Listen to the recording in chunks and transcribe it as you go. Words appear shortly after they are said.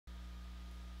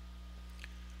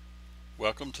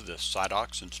Welcome to this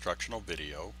SiteDocs instructional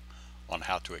video on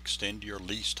how to extend your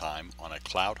lease time on a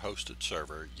cloud-hosted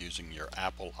server using your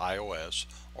Apple iOS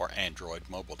or Android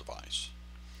mobile device.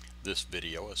 This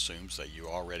video assumes that you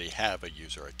already have a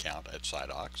user account at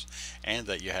SiteDocs and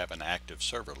that you have an active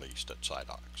server leased at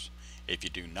SiteDocs. If you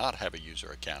do not have a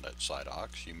user account at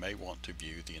SiteDocs, you may want to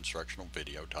view the instructional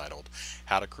video titled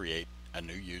How to Create a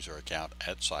New User Account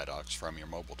at SiteDocs from Your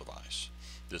Mobile Device.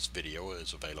 This video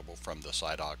is available from the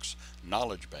SiteDocs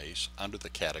knowledge base under the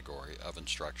category of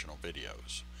instructional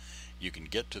videos. You can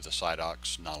get to the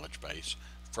SiteDocs knowledge base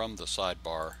from the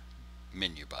sidebar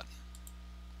menu button.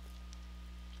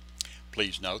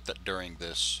 Please note that during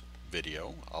this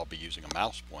video I'll be using a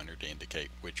mouse pointer to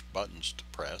indicate which buttons to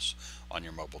press on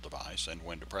your mobile device and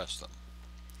when to press them.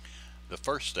 The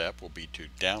first step will be to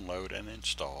download and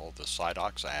install the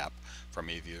SiteDocs app from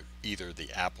either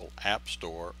the Apple App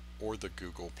Store or the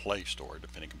Google Play Store,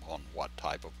 depending upon what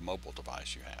type of mobile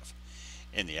device you have.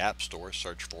 In the App Store,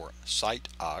 search for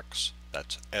SiteOx,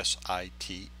 that's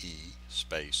S-I-T-E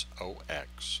space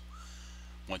O-X.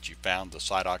 Once you've found the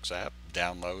SiteOx app,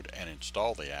 download and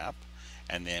install the app,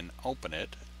 and then open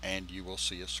it, and you will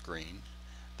see a screen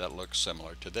that looks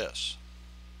similar to this.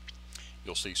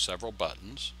 You'll see several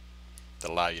buttons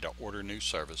that allow you to order new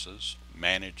services,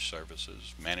 manage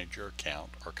your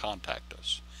account, or contact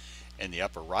us. In the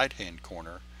upper right hand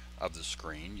corner of the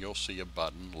screen, you'll see a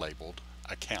button labeled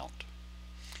Account.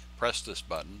 Press this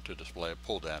button to display a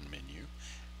pull-down menu,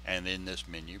 and in this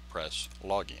menu press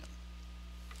Login.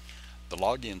 The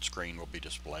login screen will be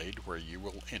displayed where you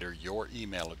will enter your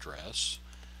email address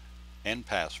and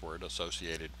password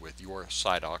associated with your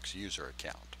SiteDocs user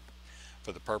account.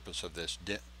 For the purpose of this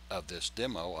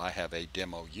demo, I have a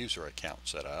demo user account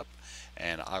set up,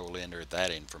 and I will enter that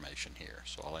information here.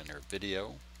 So I'll enter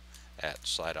video at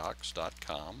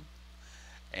sitedocs.com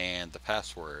and the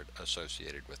password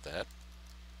associated with that.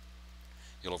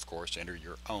 You'll of course enter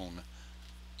your own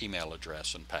email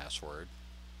address and password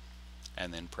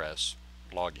and then press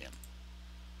Login.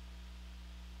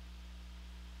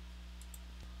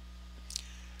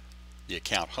 The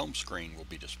account home screen will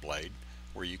be displayed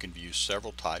where you can view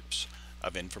several types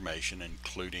of information,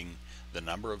 including the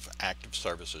number of active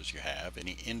services you have,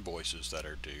 any invoices that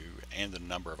are due, and the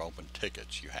number of open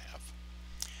tickets you have.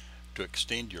 To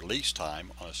extend your lease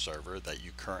time on a server that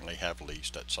you currently have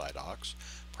leased at SiteDocs,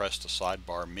 press the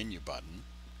sidebar menu button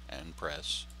and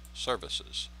press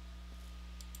Services.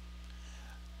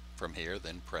 From here,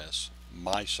 then press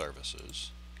My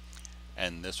Services,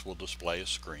 and this will display a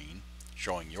screen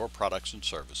showing your products and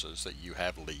services that you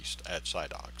have leased at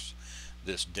SiteDocs.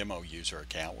 This demo user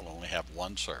account will only have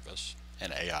one service,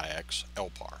 an AIX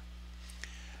LPAR.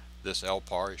 This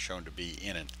LPAR is shown to be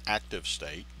in an active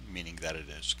state, meaning that it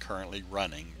is currently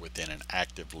running within an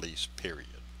active lease period.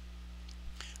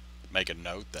 Make a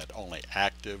note that only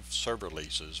active server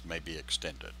leases may be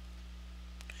extended.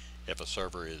 If a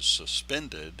server is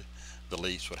suspended, the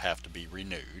lease would have to be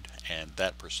renewed, and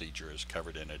that procedure is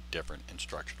covered in a different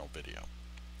instructional video.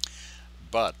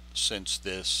 But since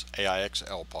this AIX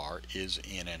LPAR is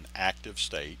in an active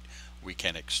state, we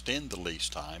can extend the lease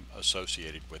time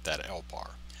associated with that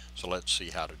LPAR. So let's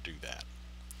see how to do that.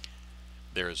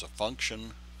 There is a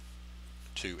function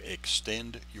to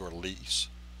extend your lease,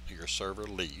 your server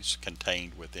lease,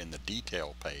 contained within the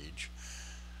detail page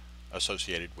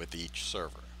associated with each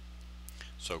server.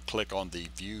 So click on the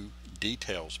View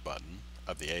Details button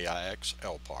of the AIX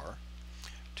LPAR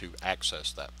to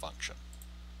access that function.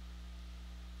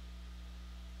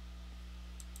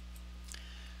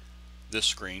 This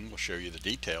screen will show you the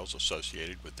details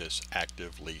associated with this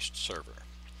active leased server.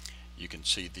 You can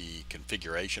see the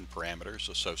configuration parameters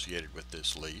associated with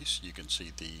this lease. You can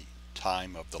see the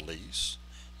time of the lease.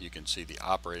 You can see the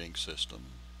operating system,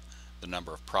 the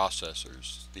number of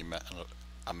processors, the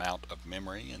amount of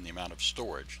memory, and the amount of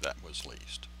storage that was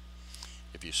leased.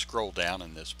 If you scroll down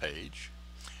in this page,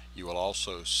 you will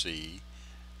also see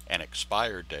an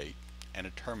expire date and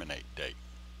a terminate date.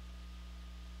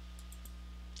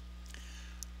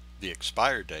 The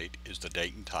expire date is the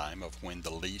date and time of when the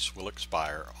lease will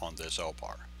expire on this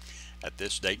LPAR. At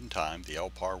this date and time, the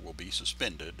LPAR will be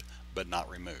suspended but not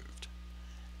removed.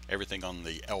 Everything on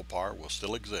the LPAR will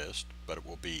still exist, but it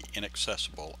will be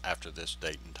inaccessible after this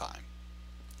date and time.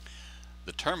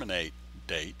 The terminate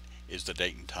date is the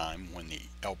date and time when the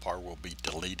LPAR will be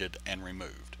deleted and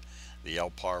removed. The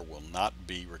LPAR will not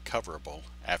be recoverable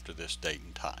after this date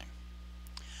and time.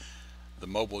 The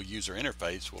mobile user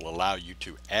interface will allow you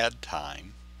to add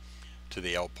time to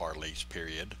the LPAR lease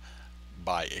period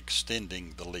by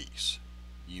extending the lease.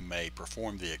 You may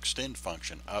perform the extend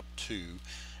function up to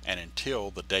and until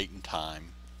the date and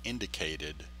time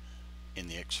indicated in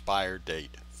the expire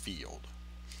date field.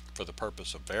 For the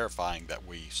purpose of verifying that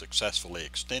we successfully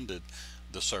extended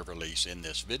the server lease in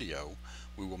this video,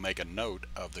 we will make a note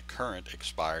of the current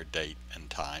expired date and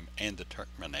time and the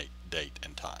terminate date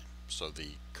and time. So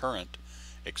the current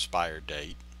expired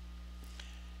date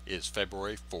is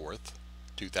February 4th,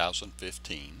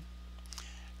 2015,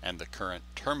 and the current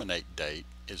terminate date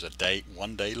is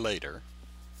one day later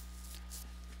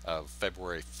of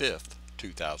February 5th,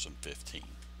 2015.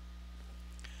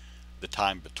 The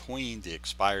time between the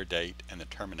expire date and the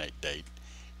terminate date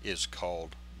is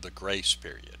called the grace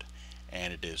period,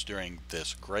 and it is during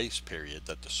this grace period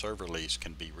that the server lease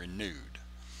can be renewed.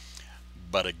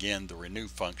 But again, the renew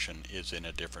function is in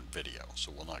a different video,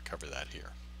 so we'll not cover that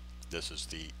here. This is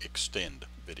the extend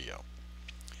video.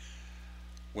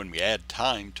 When we add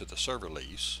time to the server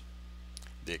lease,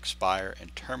 the expire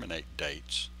and terminate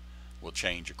dates will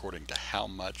change according to how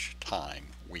much time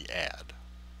we add.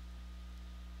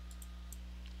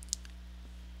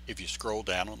 If you scroll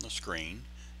down on the screen,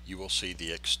 you will see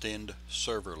the extend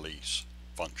server lease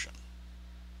function.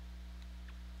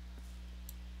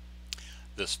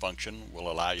 This function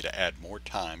will allow you to add more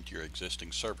time to your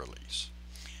existing server lease.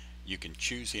 You can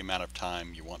choose the amount of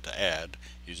time you want to add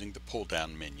using the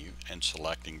pull-down menu and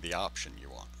selecting the option you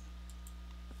want.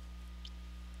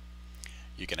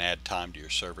 You can add time to your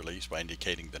server lease by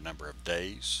indicating the number of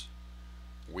days,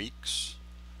 weeks,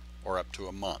 or up to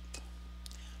a month.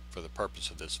 For the purpose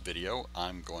of this video,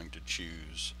 I'm going to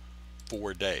choose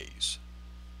 4 days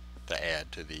to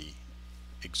add to the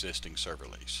existing server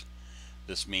lease.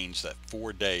 This means that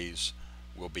 4 days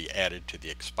will be added to the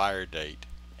expire date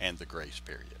and the grace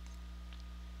period.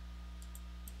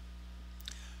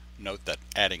 Note that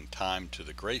adding time to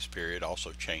the grace period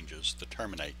also changes the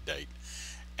terminate date,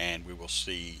 and we will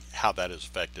see how that is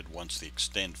affected once the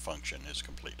extend function is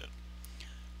completed.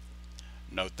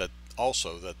 Note that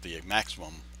also that the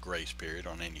maximum grace period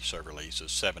on any server lease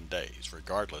is 7 days,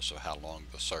 regardless of how long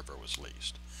the server was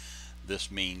leased. This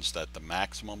means that the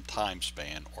maximum time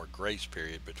span or grace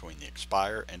period between the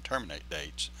expire and terminate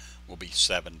dates will be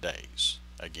 7 days,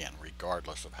 again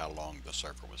regardless of how long the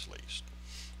server was leased.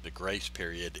 The grace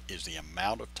period is the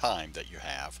amount of time that you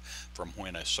have from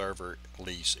when a server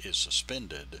lease is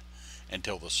suspended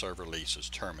until the server lease is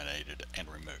terminated and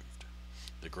removed.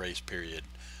 The grace period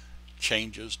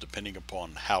changes depending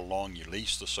upon how long you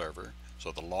lease the server.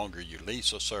 So the longer you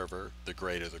lease a server, the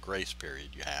greater the grace period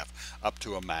you have, up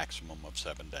to a maximum of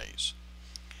 7 days.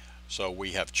 So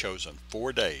we have chosen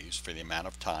 4 days for the amount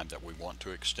of time that we want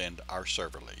to extend our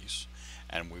server lease,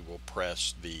 and we will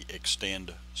press the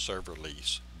extend server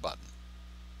lease button.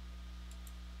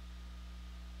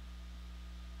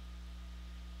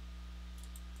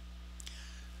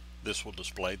 This will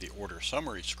display the order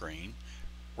summary screen,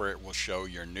 where it will show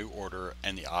your new order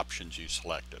and the options you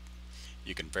selected.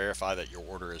 You can verify that your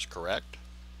order is correct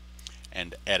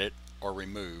and edit or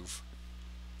remove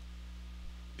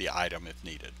the item if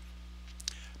needed.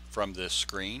 From this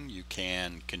screen, you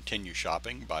can continue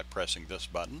shopping by pressing this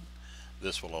button.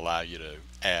 This will allow you to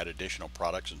add additional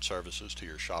products and services to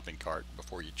your shopping cart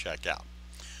before you check out.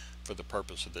 For the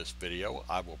purpose of this video,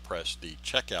 I will press the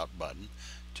checkout button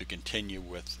to continue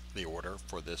with the order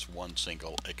for this one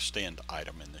single extend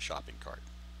item in the shopping cart.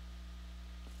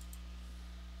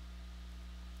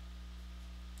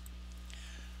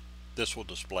 This will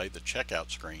display the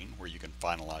checkout screen where you can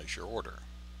finalize your order.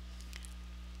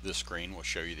 This screen will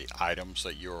show you the items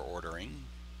that you are ordering,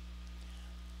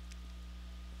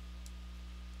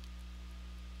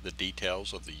 the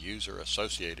details of the user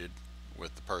associated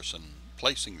with the person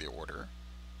placing the order,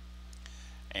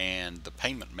 and the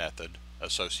payment method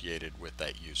associated with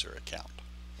that user account.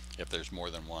 If there's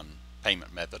more than one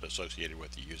payment method associated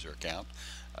with the user account,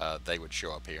 they would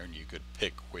show up here and you could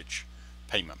pick which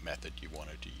payment method you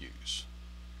wanted to use.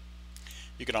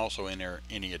 You can also enter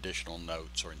any additional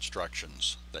notes or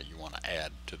instructions that you want to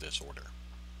add to this order.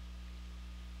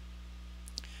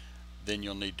 Then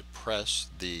you'll need to press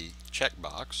the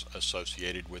checkbox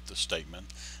associated with the statement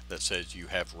that says you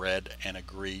have read and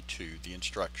agreed to the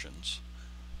instructions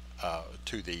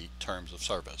to the terms of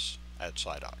service at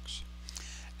SiteDocs.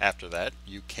 After that,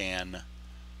 you can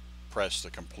press the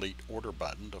complete order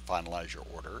button to finalize your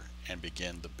order and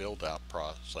begin the build out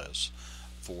process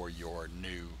for your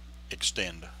new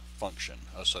extend function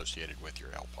associated with your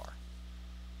LPAR.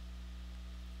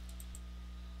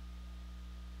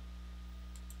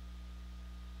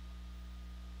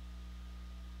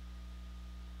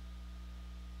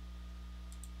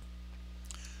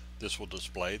 This will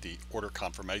display the order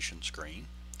confirmation screen.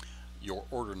 Your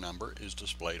order number is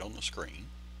displayed on the screen.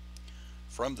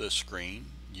 From this screen,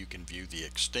 you can view the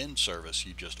extend service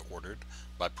you just ordered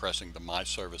by pressing the My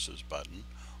Services button,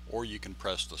 or you can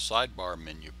press the sidebar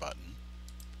menu button,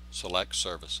 select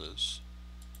Services,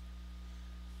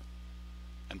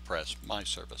 and press My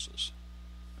Services.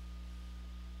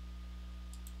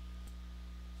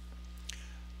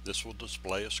 This will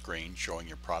display a screen showing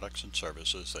your products and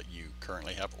services that you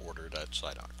currently have ordered at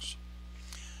SiteDocs.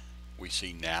 We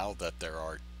see now that there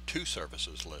are two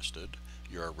services listed: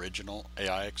 your original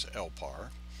AIX LPAR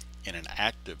in an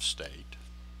active state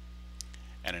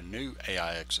and a new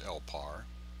AIX LPAR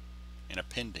in a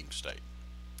pending state.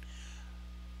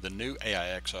 The new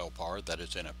AIX LPAR that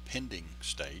is in a pending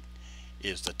state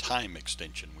is the time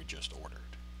extension we just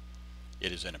ordered.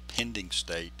 It is in a pending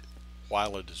state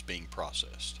while it is being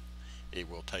processed. It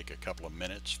will take a couple of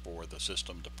minutes for the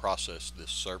system to process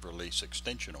this server lease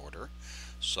extension order,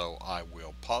 so I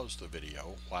will pause the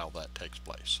video while that takes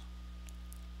place.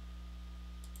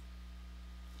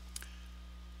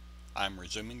 I'm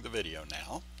resuming the video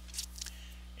now.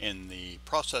 In the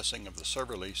processing of the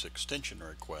server lease extension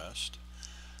request,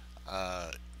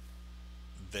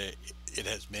 it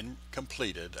has been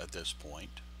completed at this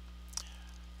point.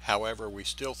 However, we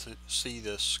still see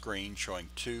this screen showing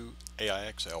two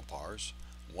AIX LPARs,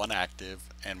 one active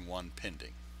and one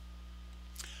pending.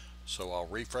 So I'll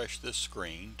refresh this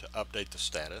screen to update the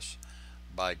status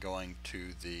by going to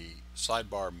the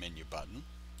sidebar menu button,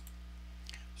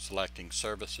 selecting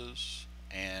Services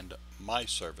and My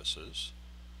Services,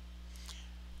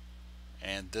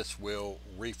 and this will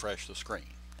refresh the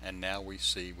screen. And now we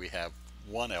see we have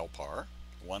one LPAR,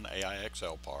 one AIX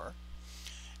LPAR,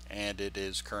 and it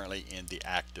is currently in the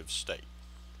active state.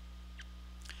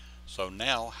 So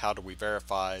now, how do we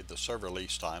verify the server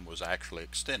lease time was actually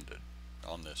extended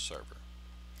on this server?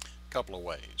 A couple of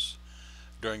ways.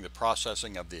 During the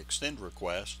processing of the extend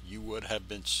request, you would have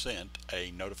been sent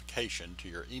a notification to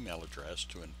your email address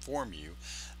to inform you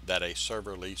that a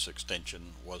server lease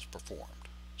extension was performed.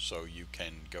 So you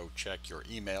can go check your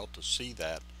email to see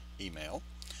that email.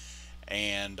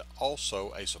 And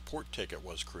also a support ticket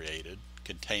was created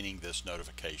containing this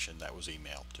notification that was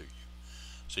emailed to you.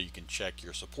 So you can check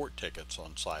your support tickets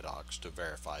on SiteDocs to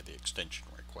verify the extension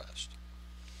request.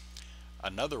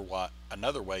 Another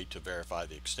way to verify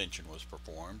the extension was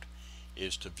performed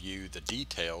is to view the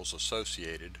details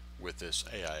associated with this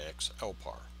AIX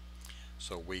LPAR.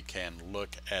 So we can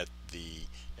look at the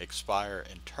expire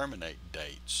and terminate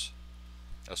dates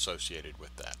associated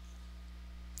with that.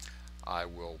 I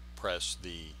will press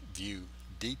the View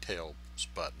Details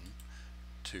button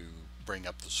to bring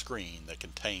up the screen that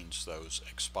contains those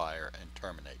expire and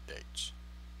terminate dates.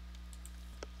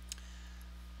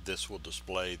 This will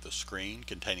display the screen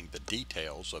containing the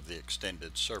details of the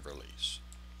extended server lease.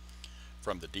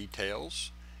 From the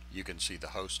details, you can see the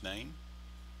host name,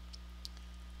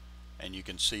 and you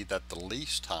can see that the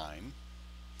lease time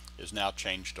is now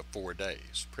changed to 4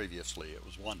 days. Previously it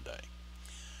was 1 day.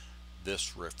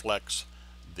 This reflects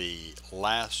the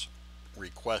last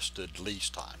requested lease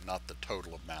time, not the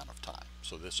total amount of time.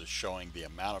 So this is showing the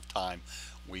amount of time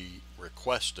we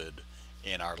requested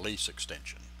in our lease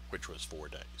extension, which was 4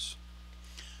 days.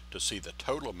 To see the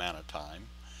total amount of time,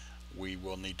 we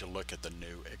will need to look at the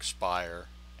new expire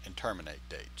and terminate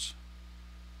dates.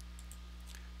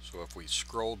 So if we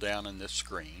scroll down in this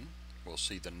screen, we'll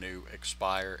see the new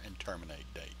expire and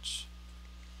terminate dates.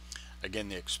 Again,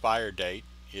 the expire date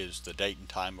is the date and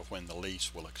time of when the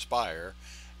lease will expire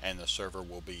and the server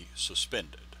will be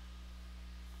suspended.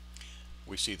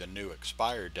 We see the new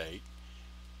expire date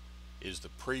is the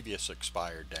previous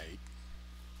expire date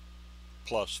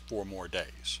plus 4 more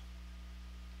days.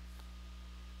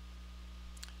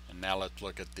 And now let's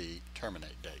look at the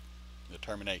terminate date. The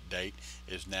terminate date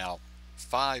is now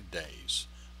 5 days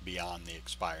beyond the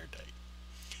expire date.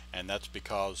 And that's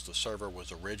because the server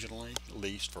was originally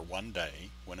leased for 1 day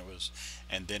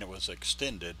and then it was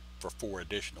extended for 4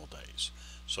 additional days.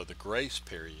 So the grace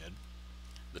period,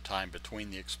 the time between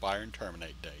the expire and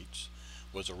terminate dates,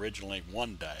 was originally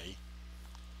 1 day,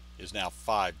 is now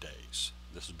 5 days.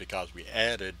 This is because we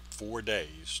added 4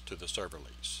 days to the server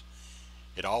lease.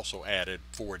 It also added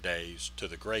 4 days to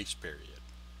the grace period.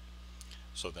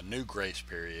 So the new grace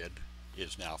period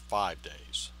is now 5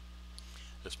 days.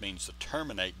 This means the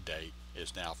terminate date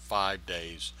is now 5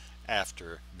 days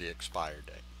after the expire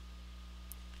date.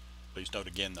 Please note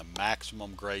again, the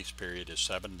maximum grace period is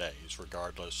 7 days,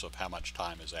 regardless of how much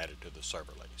time is added to the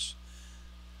server lease.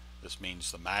 This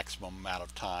means the maximum amount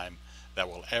of time that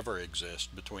will ever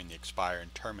exist between the expire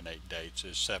and terminate dates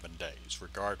is 7 days,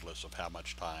 regardless of how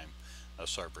much time a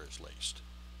server is leased.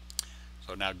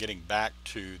 So now getting back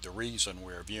to the reason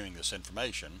we're viewing this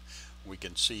information, we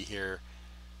can see here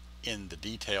in the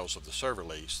details of the server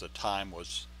lease, the time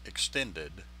was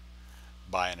extended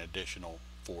by an additional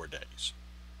 4 days.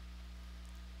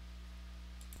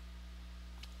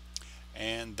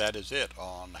 And that is it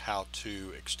on how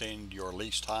to extend your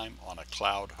lease time on a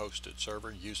cloud-hosted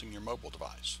server using your mobile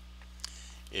device.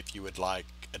 If you would like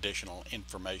additional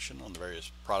information on the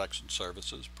various products and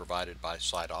services provided by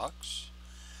SiteOx,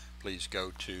 please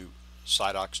go to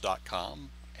siteox.com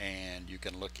and you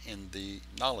can look in the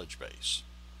knowledge base.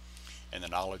 In the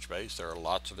knowledge base, there are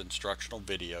lots of instructional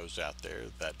videos out there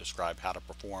that describe how to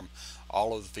perform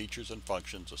all of the features and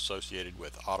functions associated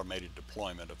with automated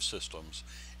deployment of systems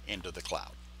into the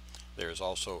cloud. There is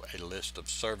also a list of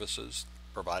services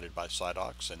provided by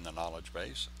SiteOx in the knowledge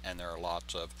base, and there are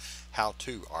lots of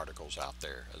how-to articles out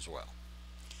there as well.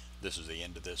 This is the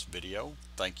end of this video.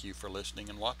 Thank you for listening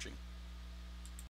and watching.